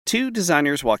Two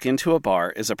Designers Walk Into a Bar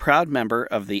is a proud member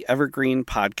of the Evergreen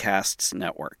Podcasts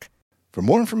Network. For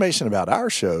more information about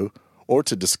our show or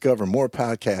to discover more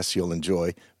podcasts you'll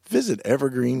enjoy, visit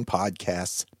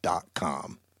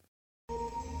evergreenpodcasts.com.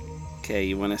 Okay,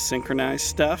 you want to synchronize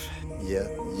stuff? Yeah.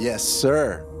 Yes,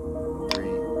 sir. 3,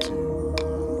 2.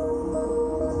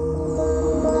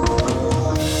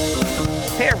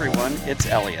 Hey everyone, it's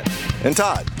Elliot. And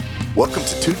Todd. Welcome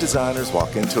to Two Designers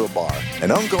Walk Into a Bar,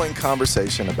 an ongoing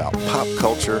conversation about pop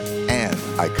culture and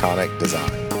iconic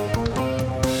design.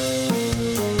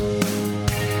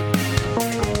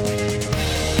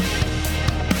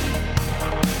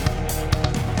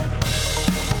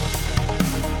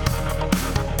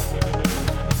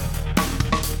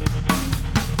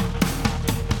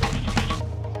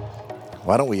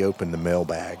 Why don't we open the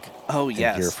mailbag? Oh,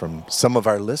 yes. And hear from some of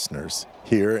our listeners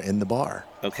here in the bar.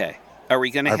 Okay. Are we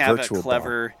going to have a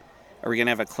clever? Bar. Are we going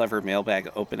to have a clever mailbag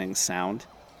opening sound?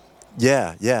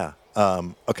 Yeah.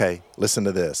 Okay, listen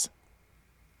to this.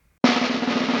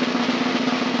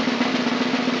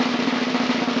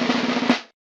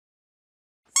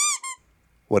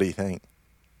 What do you think?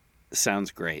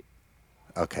 Sounds great.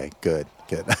 Okay, good.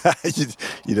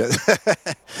 you know,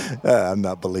 I'm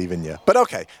not believing you, but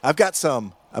okay. I've got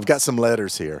some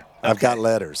letters here. Okay. I've got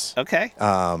letters. Okay.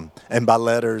 And by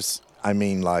letters, I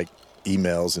mean like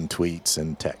emails and tweets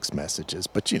and text messages,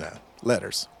 but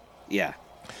letters. Yeah.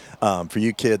 For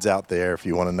you kids out there, if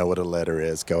you want to know what a letter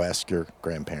is, go ask your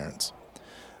grandparents.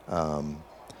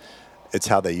 It's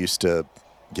how they used to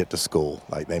get to school,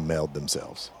 like they mailed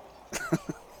themselves.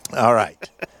 All right.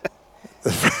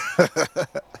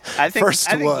 I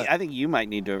think you might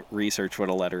need to research what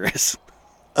a letter is.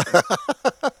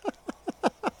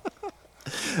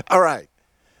 All right.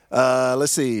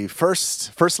 Let's see.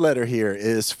 First letter here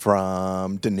is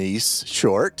from Denise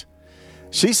Short.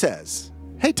 She says,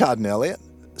 "Hey Todd and Elliot."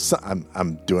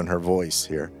 I'm doing her voice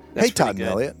here. That's hey Todd and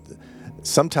Elliot.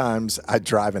 Sometimes I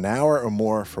drive an hour or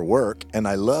more for work, and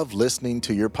I love listening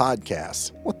to your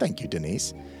podcast. Well, thank you,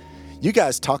 Denise. You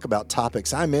guys talk about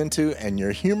topics I'm into, and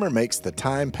your humor makes the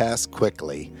time pass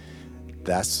quickly.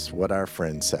 That's what our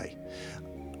friends say.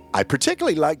 I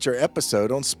particularly liked your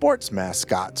episode on sports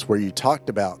mascots, where you talked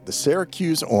about the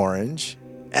Syracuse Orange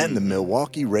and the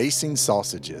Milwaukee Racing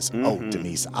Sausages. Mm-hmm. Oh,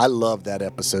 Denise, I love that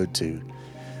episode too.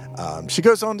 She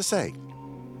goes on to say,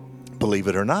 believe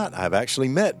it or not, I've actually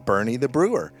met Bernie the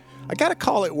Brewer. I got a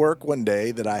call at work one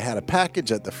day that I had a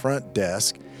package at the front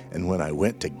desk, and when I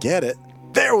went to get it,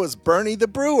 there was Bernie the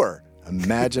Brewer.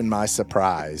 Imagine my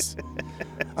surprise.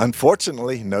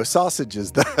 Unfortunately, no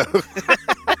sausages, though.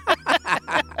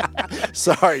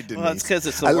 Sorry, Denise. Well, it's because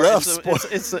it's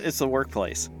the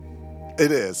workplace.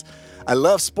 It is. I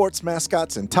love sports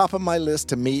mascots, and top of my list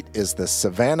to meet is the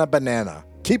Savannah Banana.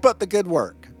 Keep up the good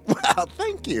work. Wow,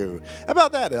 thank you. How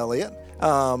about that, Elliot?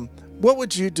 What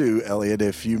would you do, Elliot,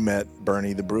 if you met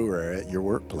Bernie the Brewer at your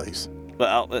workplace?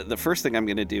 Well, the first thing I'm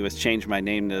going to do is change my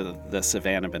name to the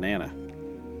Savannah Banana.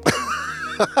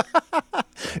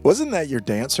 Wasn't that your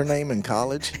dancer name in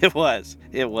college? It was.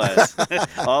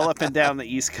 All up and down the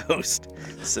East Coast.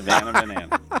 Savannah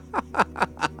Banana.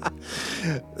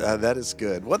 That is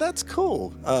good. Well, that's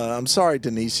cool. I'm sorry,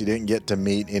 Denise, you didn't get to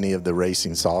meet any of the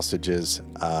racing sausages.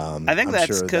 I think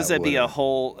that's because it'd be a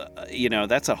whole,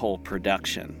 that's a whole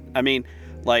production. I mean,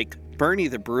 like Bernie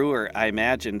the Brewer, I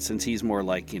imagine, since he's more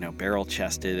like,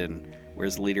 barrel-chested and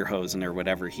wears lederhosen or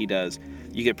whatever he does,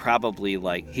 you could probably,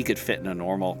 he could fit in a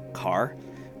normal car.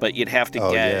 But you'd have to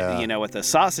with the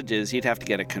sausages, you'd have to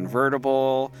get a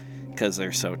convertible because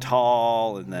they're so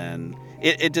tall, and then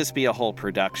it'd just be a whole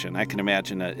production. I can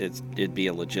imagine that it'd be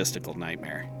a logistical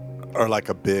nightmare. Or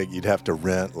you'd have to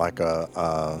rent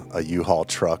a U-Haul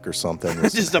truck or something.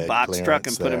 Just a box truck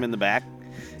and put them in the back.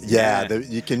 Yeah.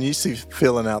 Can you see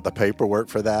filling out the paperwork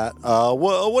for that?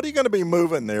 What are you going to be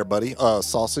moving there, buddy?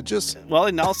 Sausages? Well,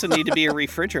 it'd also need to be a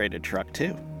refrigerated truck,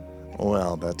 too.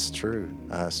 Well, that's true.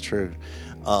 That's true.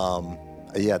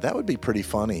 Yeah, that would be pretty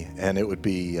funny. And it would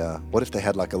be, what if they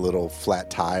had a little flat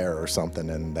tire or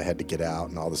something and they had to get out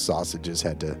and all the sausages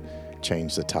had to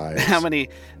change the tires?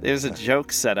 There's a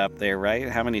joke set up there, right?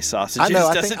 How many sausages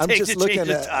does it take to change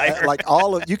a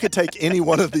tire? You could take any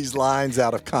one of these lines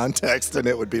out of context and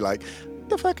it would be like,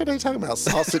 the fuck are they talking about?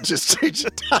 Sausages change a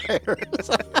tire.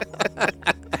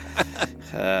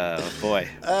 Oh, boy.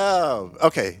 Oh,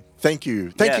 okay. Thank you.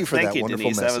 Thank you for that wonderful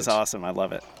Denise. message. That was awesome. I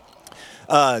love it.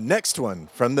 Next one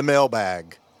from the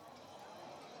mailbag.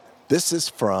 This is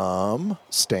from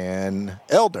Stan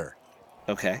Elder.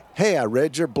 Okay. Hey, I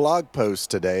read your blog post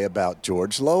today about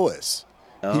George Lois.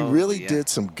 He Oh, really yeah. did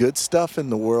some good stuff in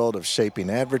the world of shaping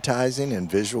advertising and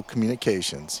visual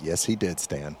communications. Yes, he did,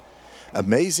 Stan.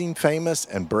 Amazing, famous,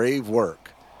 and brave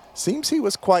work. Seems he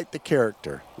was quite the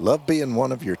character. Love being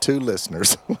one of your two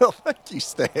listeners. Well, thank you,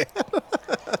 Stan.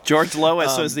 George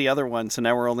Lois was the other one, so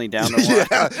now we're only down to one.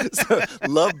 Yeah, so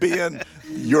love being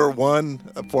your one,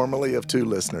 formerly of two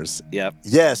listeners. Yep.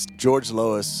 Yes, George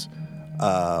Lois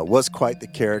was quite the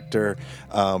character.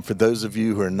 For those of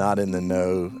you who are not in the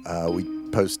know, we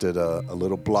posted a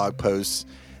little blog post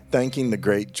thanking the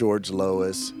great George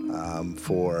Lois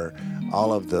for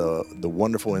all of the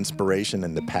wonderful inspiration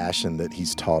and the passion that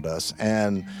he's taught us,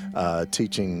 and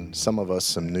teaching some of us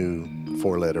some new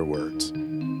four-letter words.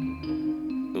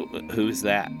 Who's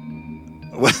that?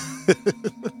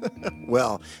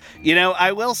 Well, You know,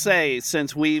 I will say,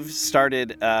 since we've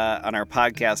started on our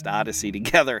podcast Odyssey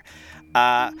together,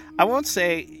 I won't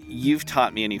say you've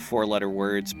taught me any four-letter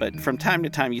words, but from time to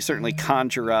time you certainly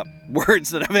conjure up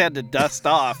words that I've had to dust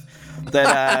off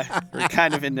that are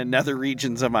kind of in the nether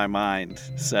regions of my mind.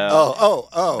 So,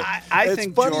 I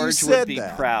think George would be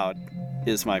proud,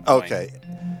 is my point. Okay.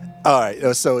 All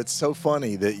right. So it's so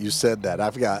funny that you said that. I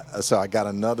got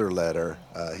another letter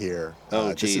here.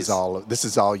 Oh, geez. This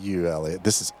is all you, Elliot.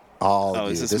 This is all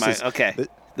you.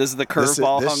 This is the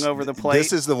curveball hung over the plate?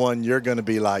 This is the one you're going to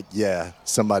be like, yeah,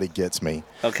 somebody gets me.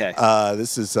 Okay.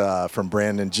 This is from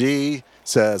Brandon G.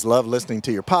 Says, love listening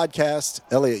to your podcast.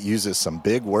 Elliot uses some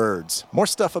big words. More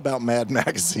stuff about Mad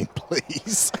Magazine,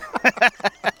 please.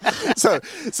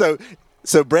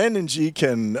 So Brandon G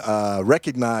can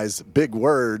recognize big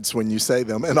words when you say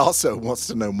them, and also wants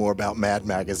to know more about Mad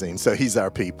Magazine. So he's our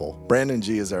people. Brandon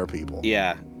G is our people.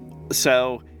 Yeah.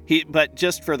 So but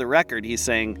just for the record, he's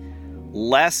saying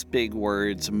less big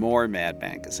words, more Mad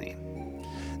Magazine.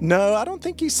 No, I don't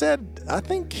think he said. I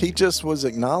think he just was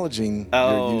acknowledging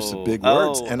your use of big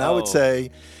words. And I would say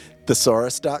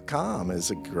thesaurus.com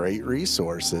is a great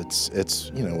resource. It's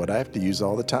what I have to use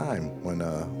all the time when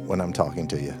I'm talking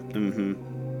to you.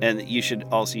 Mm-hmm. And you should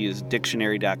also use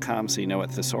dictionary.com so you know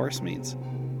what thesaurus means.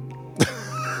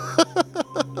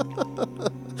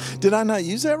 Did I not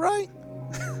use that right?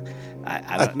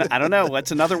 I don't know.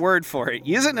 What's another word for it?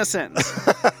 Use it in a sentence.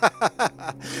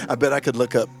 I bet I could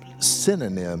look up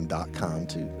synonym.com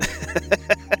too.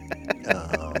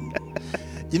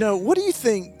 What do you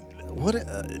think?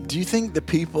 Do you think the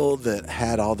people that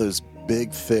had all those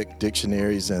big, thick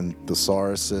dictionaries and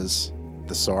thesauruses,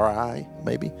 thesauri,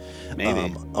 maybe,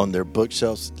 on their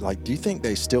bookshelves, do you think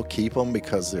they still keep them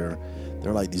because they're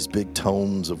like these big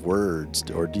tomes of words,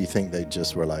 or do you think they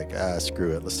just were like,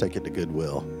 screw it, let's take it to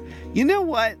Goodwill? You know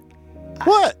what?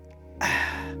 What?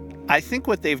 I think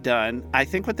they've taken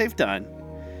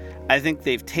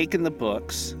the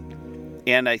books,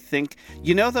 and I think,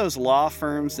 those law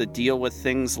firms that deal with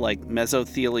things like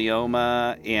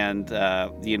mesothelioma and,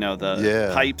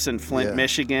 the pipes in Flint,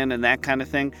 Michigan, and that kind of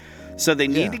thing. So they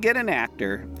need to get an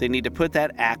actor. They need to put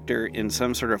that actor in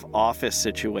some sort of office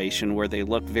situation where they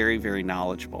look very, very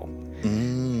knowledgeable.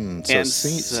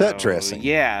 Set dressing.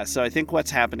 Yeah, so I think what's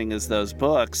happening is those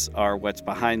books are what's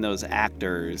behind those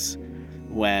actors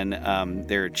when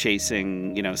they're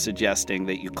chasing, suggesting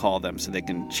that you call them so they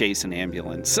can chase an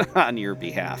ambulance on your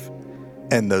behalf.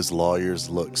 And those lawyers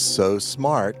look so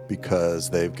smart because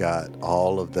they've got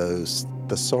all of those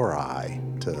thesauri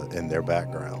in their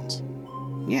backgrounds.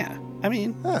 Yeah, I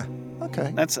mean,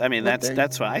 okay. That's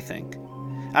what I think.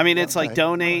 I mean, it's like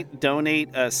donate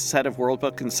a set of World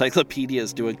Book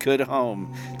encyclopedias to a good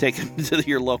home. Take them to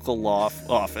your local law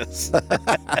office.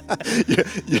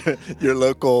 your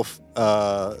local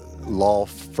law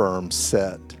firm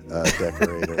set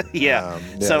decorator.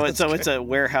 So it's a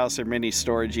warehouse or mini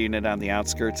storage unit on the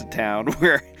outskirts of town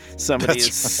where somebody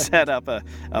has set up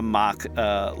a mock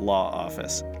law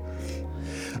office.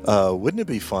 Wouldn't it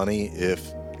be funny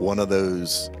if one of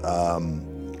those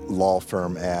law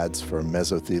firm ads for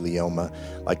mesothelioma,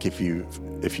 like if you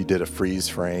did a freeze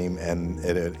frame and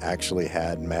it actually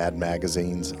had Mad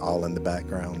magazines all in the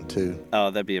background too? Oh,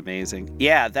 that'd be amazing.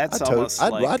 Yeah, I'd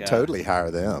totally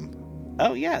hire them.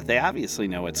 Oh yeah, they obviously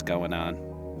know what's going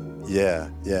on.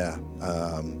 Yeah.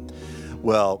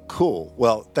 Well, cool.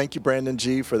 Well, thank you, Brandon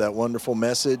G, for that wonderful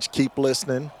message. Keep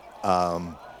listening.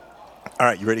 All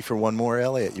right, you ready for one more,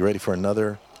 Elliot? You ready for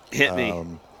another? Hit me.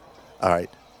 All right.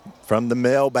 From the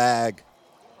mailbag.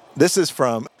 This is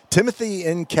from Timothy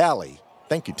in Cali.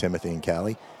 Thank you, Timothy in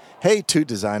Cali. Hey, two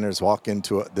designers walk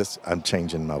into this. I'm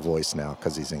changing my voice now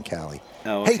because he's in Cali.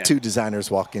 Oh, okay. Hey, two designers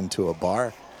walk into a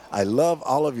bar. I love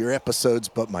all of your episodes,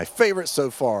 but my favorite so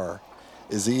far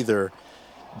is either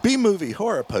B-movie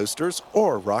horror posters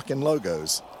or rockin'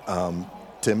 logos.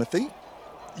 Timothy,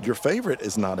 your favorite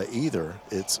is not a either.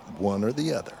 It's one or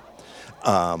the other.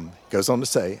 Goes on to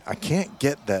say, I can't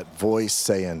get that voice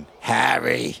saying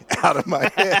Harry out of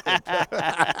my head.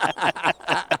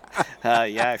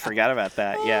 Yeah, I forgot about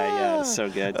that. Yeah, it's so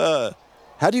good.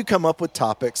 How do you come up with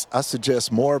topics? I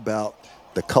suggest more about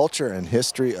the culture and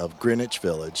history of Greenwich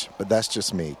Village, but that's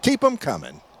just me. Keep them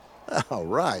coming. All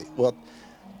right. Well,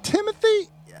 Timothy,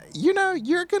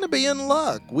 you're going to be in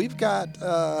luck. We've got,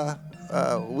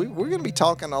 we're going to be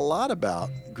talking a lot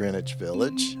about Greenwich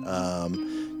Village.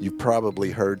 You've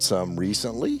probably heard some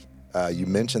recently. You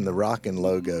mentioned the Rockin'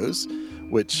 Logos,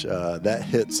 which that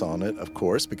hits on it, of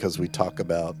course, because we talk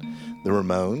about the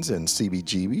Ramones and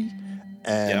CBGB.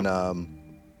 And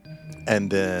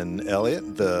and then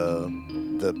Elliot,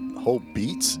 the whole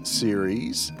Beats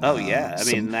series. Oh yeah, I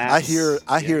mean that's.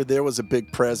 I hear there was a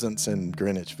big presence in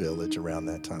Greenwich Village around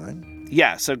that time.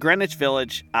 Yeah, so Greenwich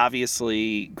Village,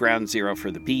 obviously ground zero for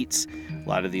the Beats. A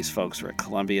lot of these folks were at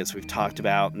Columbia, as we've talked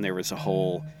about, and there was a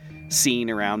whole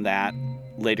scene around that.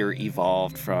 Later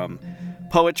evolved from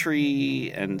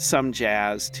poetry and some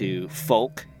jazz to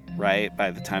folk. Right,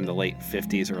 by the time the late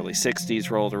 50s, early 60s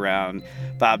rolled around,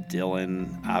 Bob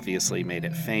Dylan obviously made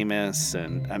it famous.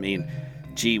 And I mean,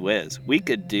 gee whiz, we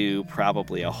could do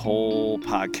probably a whole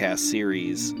podcast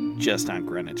series just on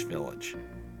Greenwich Village.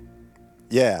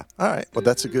 Yeah. All right. Well,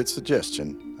 that's a good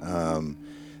suggestion.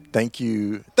 Thank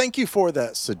you for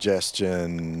that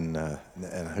suggestion.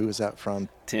 And who is that from?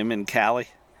 Tim and Callie.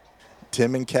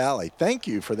 Tim and Callie. Thank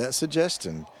you for that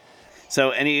suggestion. So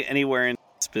anywhere in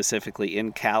specifically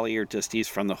in Cali, or just he's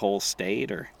from the whole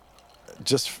state, or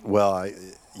just from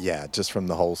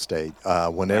the whole state.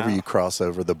 Whenever you cross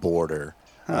over the border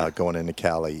going into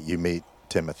Cali, you meet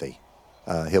Timothy.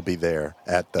 He'll be there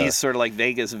at the. He's sort of like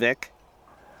Vegas Vic.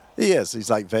 He is. He's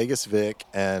like Vegas Vic,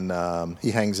 and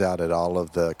he hangs out at all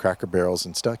of the Cracker Barrels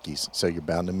and Stuckey's. So you're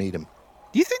bound to meet him.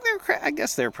 Do you think I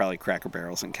guess there are probably Cracker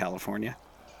Barrels in California.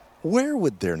 Where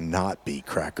would there not be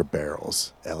Cracker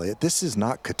Barrels, Elliot? This is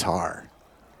not Qatar.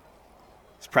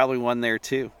 There's probably one there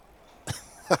too.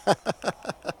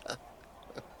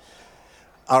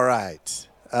 All right.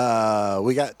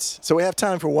 We have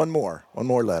time for one more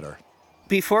letter.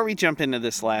 Before we jump into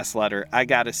this last letter, I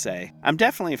gotta say, I'm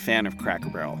definitely a fan of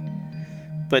Cracker Barrel.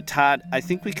 But Todd, I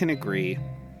think we can agree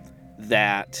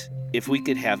that if we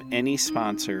could have any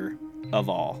sponsor of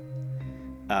all,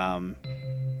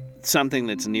 something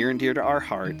that's near and dear to our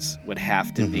hearts would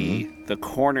have to be the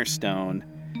cornerstone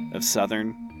of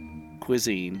Southern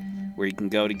cuisine, where you can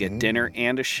go to get dinner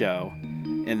and a show,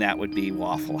 and that would be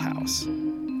Waffle House.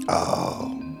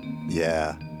 Oh,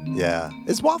 yeah.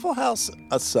 Is Waffle House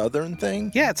a Southern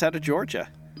thing? Yeah, it's out of Georgia.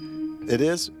 It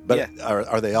is? But yeah.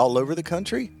 Are they all over the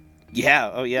country? Yeah.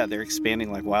 Oh, yeah. They're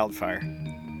expanding like wildfire.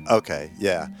 Okay.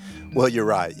 Yeah. Well, you're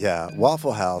right. Yeah.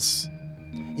 Waffle House,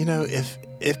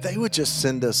 if they would just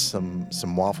send us some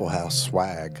Waffle House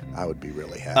swag, I would be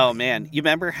really happy. Oh, man. You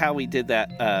remember how we did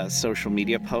that social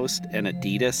media post and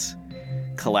Adidas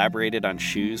collaborated on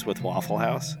shoes with Waffle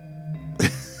House?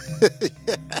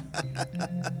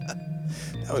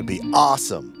 That would be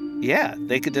awesome. Yeah.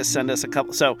 They could just send us a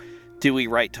couple. So do we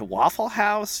write to Waffle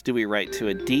House? Do we write to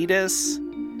Adidas?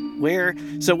 Where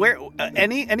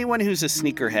anyone who's a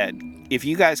sneakerhead, if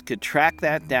you guys could track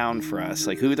that down for us,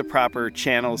 like who the proper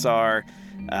channels are,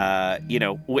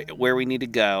 where we need to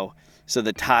go, so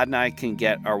that Todd and I can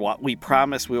get we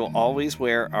promise we will always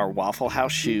wear our Waffle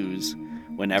House shoes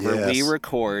whenever we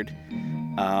record.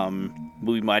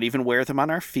 We might even wear them on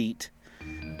our feet.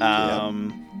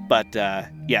 But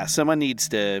someone needs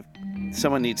to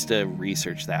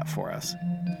research that for us.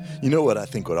 You know what I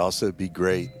think would also be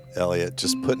great, Elliot?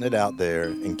 Just putting it out there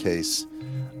in case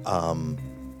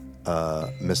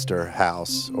Mr.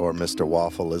 House or Mr.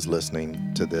 Waffle is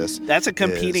listening to this. That's a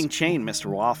competing chain, Mr.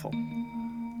 Waffle.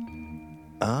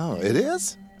 Oh, it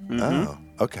is? Mm-hmm. Oh,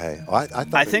 okay. Well,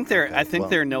 I think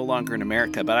they're no longer in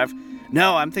America, but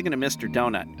I'm thinking of Mr.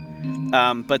 Donut.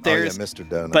 But there's Mr.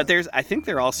 Donut. But I think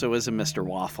there also is a Mr.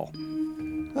 Waffle.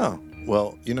 Oh,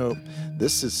 well,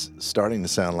 this is starting to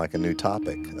sound like a new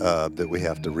topic that we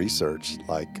have to research,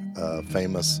 like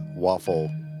famous waffle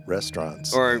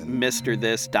restaurants. Or Mr.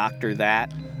 This, Dr.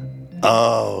 That.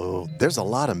 Oh, there's a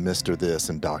lot of Mr. This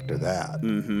and Dr. That.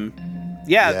 Mm-hmm.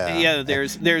 Yeah.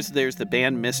 There's the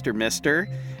band Mr. Mister,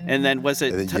 and then was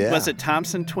it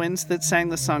Thompson Twins that sang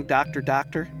the song Dr.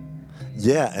 Doctor?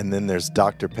 Yeah, and then there's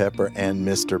Dr. Pepper and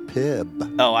Mr.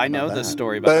 Pibb. Oh, I know the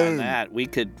story behind that. We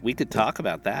could talk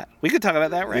about that. We could talk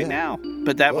about that right now.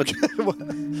 But that would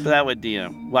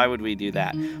why would we do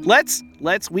that?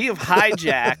 We have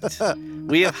hijacked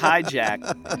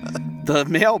the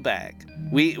mailbag.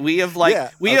 We have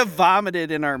have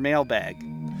vomited in our mailbag.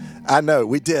 I know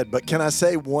we did, but can I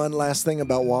say one last thing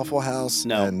about Waffle House?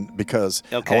 No, and because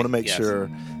I want to make sure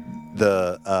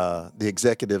the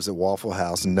executives at Waffle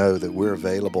House know that we're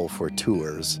available for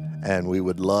tours, and we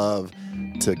would love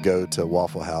to go to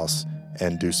Waffle House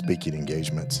and do speaking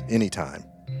engagements anytime.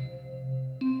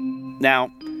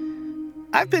 Now,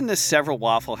 I've been to several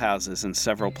Waffle Houses in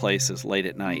several places late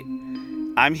at night.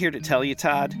 I'm here to tell you,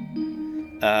 Todd,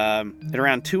 at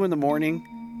around 2 a.m,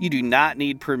 you do not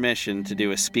need permission to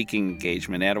do a speaking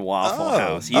engagement at a Waffle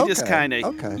House. You just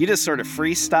you just sort of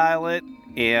freestyle it,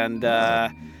 and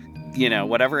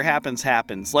whatever happens,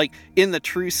 happens. Like in the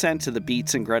true sense of the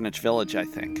beats in Greenwich Village, I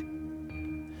think.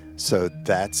 So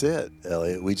that's it,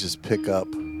 Elliot. We just pick up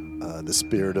the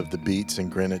spirit of the beats in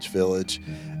Greenwich Village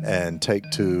and take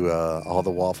to all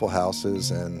the Waffle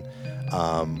Houses, and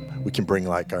we can bring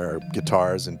like our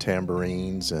guitars and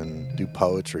tambourines and do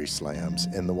poetry slams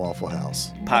in the Waffle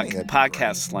House.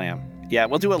 Podcast slam. Yeah,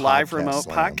 we'll do a live remote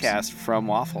podcast from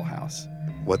Waffle House.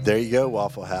 Well, there you go,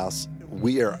 Waffle House.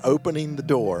 We are opening the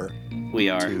door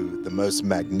to the most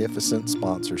magnificent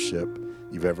sponsorship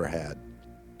you've ever had.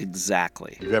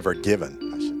 Exactly. You've ever given,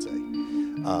 I should say.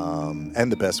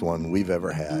 And the best one we've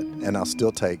ever had. And I'll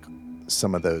still take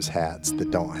some of those hats that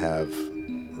don't have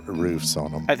roofs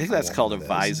on them. I think that's called a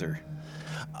visor.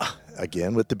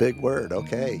 Again, with the big word.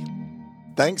 Okay.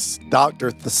 Thanks, Dr.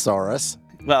 Thesaurus.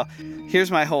 Well, here's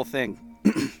my whole thing.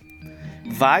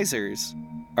 Visors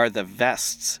are the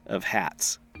vests of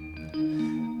hats.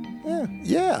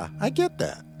 Yeah, I get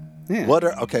that. Yeah. What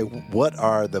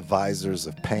are the visors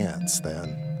of pants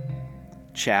then?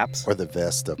 Chaps. Or the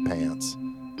vest of pants?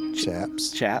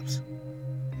 Chaps? Chaps.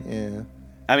 Yeah.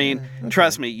 I mean,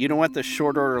 trust me, you don't want the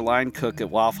short order line cook at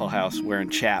Waffle House wearing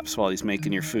chaps while he's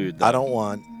making your food, though. I don't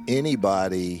want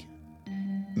anybody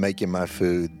making my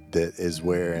food that is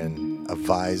wearing a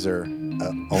visor,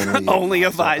 only a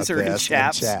visor and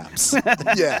chaps.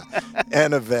 Yeah,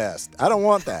 and a vest. I don't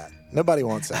want that. Nobody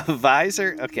wants that. A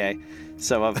visor? Okay.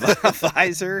 So a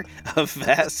visor, a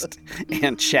vest,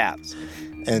 and chaps.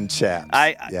 And chaps.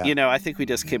 I think we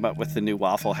just came up with the new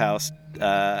Waffle House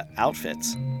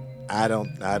outfits. I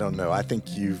don't know. I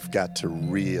think you've got to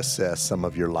reassess some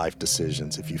of your life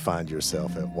decisions if you find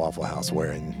yourself at Waffle House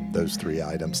wearing those 3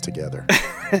 items together.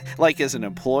 Like as an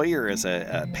employee or as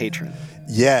a patron?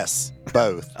 Yes,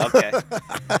 both. Okay.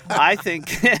 I think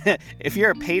if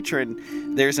you're a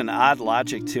patron, there's an odd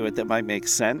logic to it that might make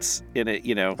sense in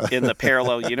the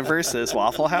parallel universe as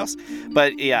Waffle House.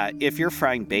 But yeah, if you're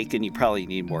frying bacon, you probably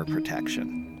need more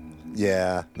protection.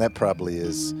 Yeah, that probably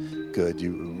is good.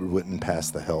 You wouldn't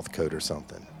pass the health code or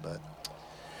something. But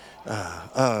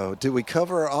did we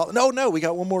cover all? No, we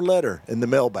got one more letter in the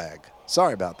mailbag.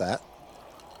 Sorry about that.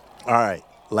 All right,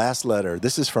 last letter.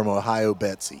 This is from Ohio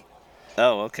Betsy.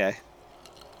 Oh, okay.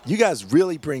 You guys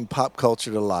really bring pop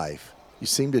culture to life. You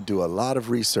seem to do a lot of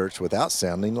research without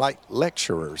sounding like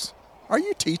lecturers. Are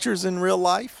you teachers in real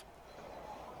life?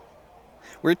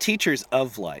 We're teachers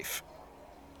of life.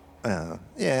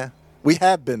 Yeah. We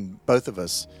have been, both of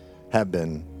us have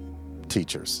been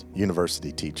teachers,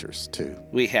 university teachers too.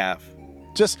 We have.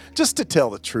 Just to tell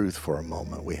the truth for a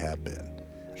moment, we have been.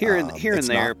 Here and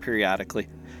there, periodically.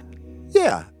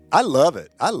 Yeah, I love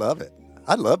it. I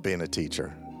love being a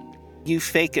teacher. You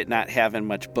fake it not having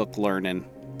much book learning,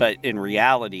 but in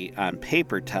reality, on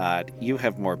paper, Todd, you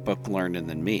have more book learning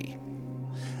than me.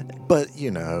 But,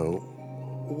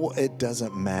 it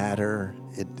doesn't matter.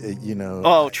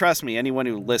 Oh, trust me, anyone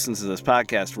who listens to this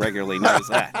podcast regularly knows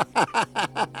that.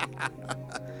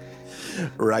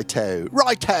 Righto.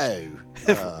 Right.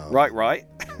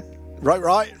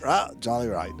 Jolly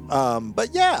right. But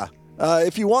yeah,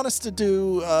 if you want us to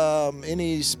do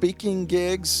any speaking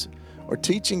gigs or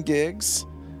teaching gigs,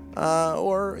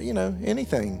 or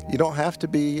anything, you don't have to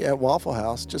be at Waffle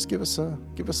House. Just give us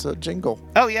a jingle.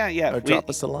 Oh yeah. Or drop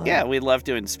us a line. Yeah, we love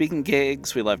doing speaking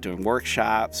gigs. We love doing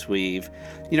workshops. We've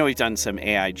done some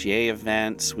AIGA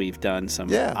events. We've done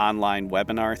some online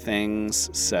webinar things.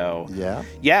 So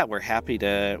yeah, we're happy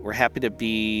to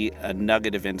be a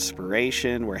nugget of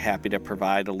inspiration. We're happy to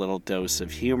provide a little dose of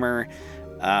humor,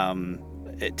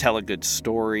 tell a good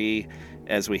story,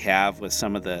 as we have with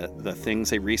some of the things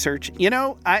they research.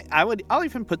 I'll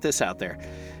even put this out there.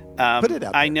 Put it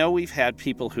out there. I know we've had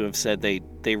people who have said they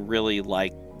really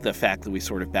like the fact that we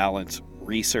sort of balance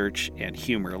research and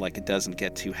humor, like it doesn't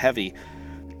get too heavy.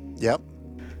 Yep.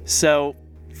 So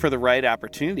for the right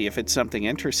opportunity, if it's something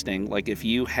interesting, like if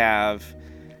you have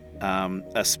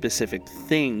a specific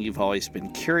thing you've always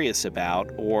been curious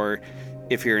about, or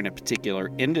if you're in a particular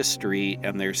industry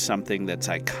and there's something that's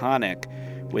iconic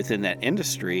within that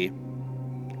industry,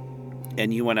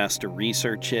 and you want us to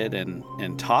research it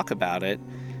and talk about it,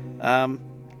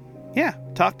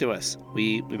 talk to us.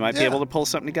 We might be able to pull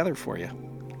something together for you.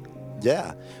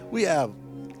 Yeah, we have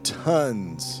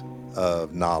tons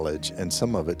of knowledge, and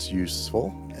some of it's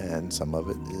useful, and some of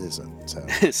it isn't. So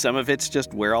some of it's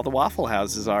just where all the Waffle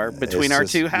Houses are between our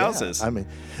two houses. Yeah,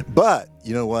 but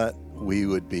you know what? We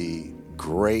would be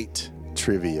great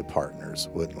trivia partners,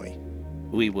 wouldn't we?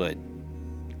 We would.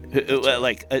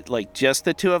 Like just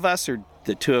the two of us, or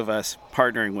the two of us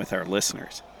partnering with our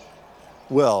listeners?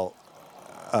 Well,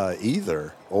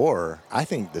 either or. I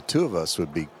think the two of us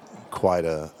would be quite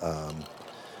a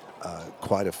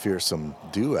fearsome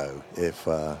duo if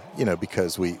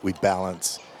because we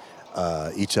balance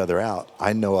each other out.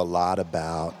 I know a lot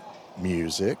about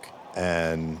music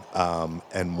and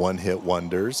one-hit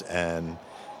wonders and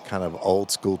kind of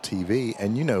old school TV,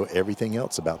 and you know everything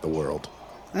else about the world.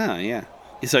 Oh yeah.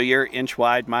 So you're inch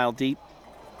wide, mile deep?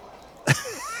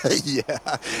 Yeah,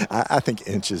 I think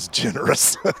inch is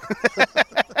generous.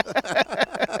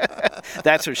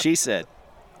 That's what she said.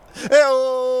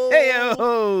 Hey-o!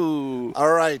 Hey-o!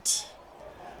 All right.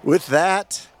 With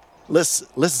that, let's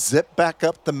zip back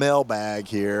up the mailbag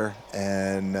here,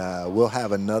 and we'll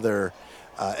have another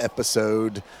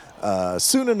episode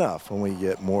soon enough when we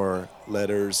get more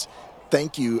letters.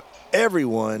 Thank you,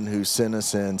 everyone who sent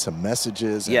us in some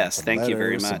messages. Yes, and thank letters, you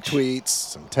very much. Some tweets,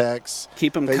 some texts.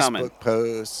 Keep them coming. Facebook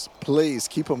posts. Please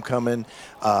keep them coming.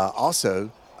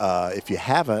 Also, if you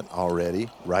haven't already,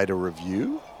 write a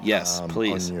review. Yes,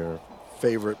 please. On your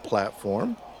favorite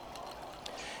platform.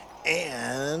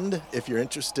 And if you're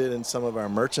interested in some of our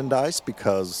merchandise,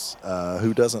 because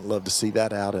who doesn't love to see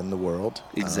that out in the world?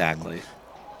 Exactly.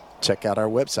 Check out our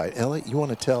website. Elliot, you want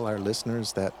to tell our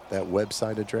listeners that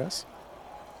website address?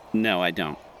 No, I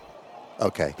don't.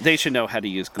 Okay. They should know how to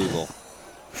use Google.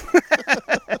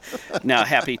 No,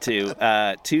 happy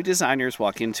to. Two Designers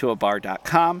Walk Into a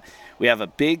Bar.com. We have a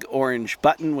big orange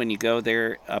button when you go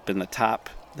there up in the top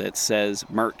that says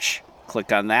merch.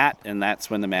 Click on that, and that's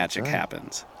when the magic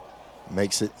happens.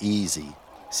 Makes it easy.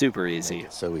 Super easy.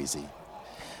 So easy.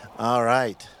 All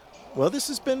right. Well, this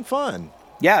has been fun.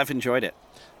 Yeah, I've enjoyed it.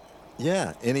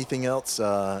 Yeah. Anything else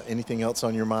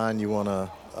on your mind you want to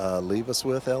leave us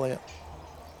with, Elliot?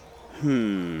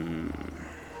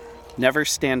 Never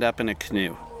stand up in a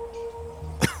canoe.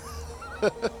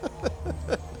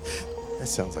 That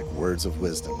sounds like words of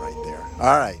wisdom right there.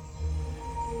 All right.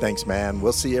 Thanks, man.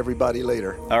 We'll see everybody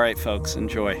later. All right, folks.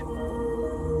 Enjoy.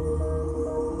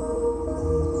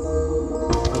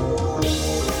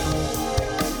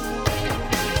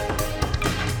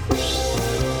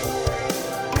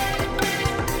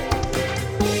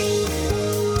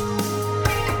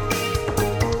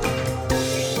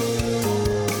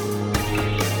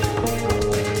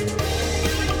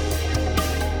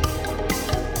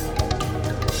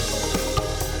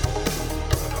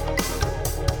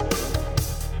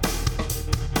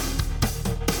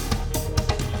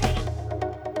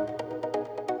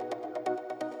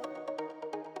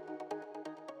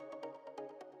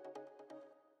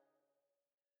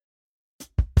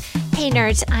 Hey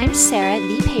nerds, I'm Sarah,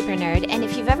 the Paper Nerd, and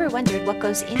if you've ever wondered what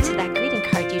goes into that greeting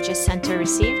card you just sent or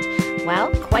received,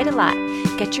 well, quite a lot.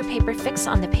 Get your paper fix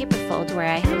on the Paperfold, where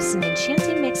I host an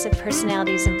enchanting mix of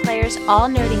personalities and players, all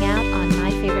nerding out on my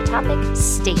favorite topic,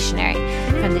 stationery.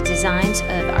 From the designs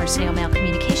of our snail mail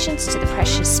communications to the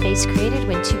precious space created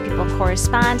when two people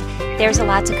correspond, there's a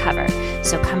lot to cover.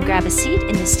 So come grab a seat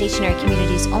in the stationery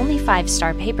community's only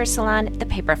 5-star paper salon, the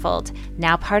Paperfold,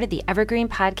 now part of the Evergreen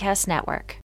Podcast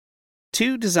Network.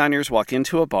 Two Designers Walk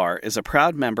Into a Bar is a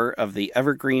proud member of the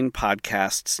Evergreen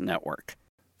Podcasts Network.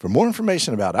 For more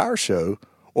information about our show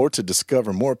or to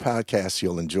discover more podcasts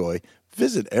you'll enjoy,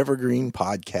 visit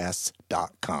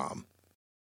evergreenpodcasts.com.